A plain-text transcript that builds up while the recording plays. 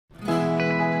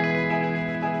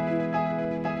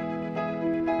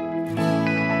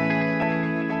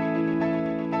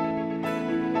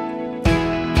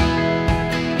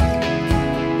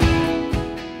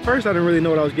first, I didn't really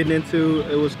know what I was getting into.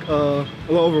 It was a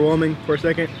little overwhelming for a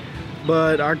second,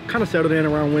 but I kind of settled in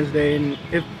around Wednesday, and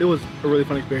it was a really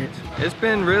fun experience. It's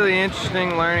been really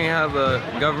interesting learning how the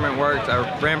government works.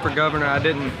 I ran for governor. I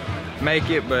didn't make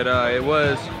it, but it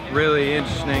was really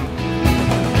interesting.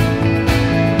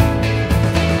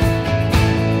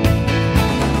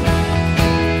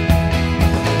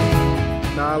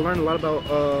 I learned a lot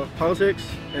about politics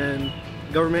and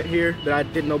government here that I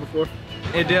didn't know before.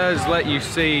 It does let you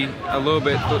see a little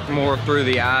bit more through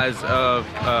the eyes of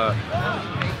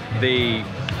the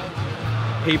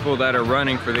people that are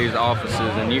running for these offices,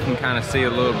 and you can kind of see a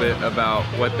little bit about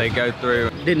what they go through.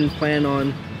 Didn't plan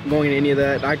on going to any of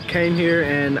that. I came here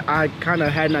and I kind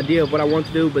of had an idea of what I wanted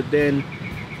to do, but then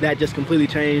that just completely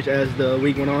changed as the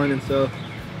week went on, and so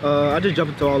I just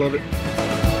jumped into all of it.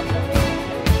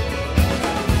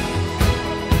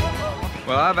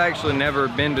 Well, I've actually never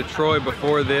been to Troy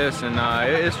before this, and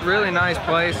it's a really nice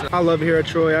place. I love it here at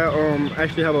Troy. I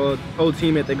actually have an old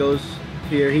teammate that goes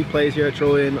here. He plays here at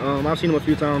Troy, and I've seen him a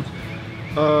few times.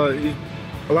 A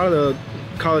lot of the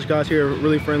college guys here are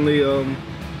really friendly.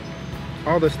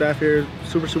 All the staff here,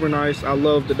 super nice. I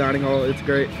love the dining hall. It's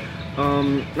great.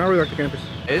 I really like the campus.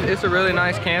 It's a really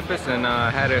nice campus, and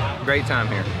I had a great time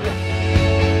here.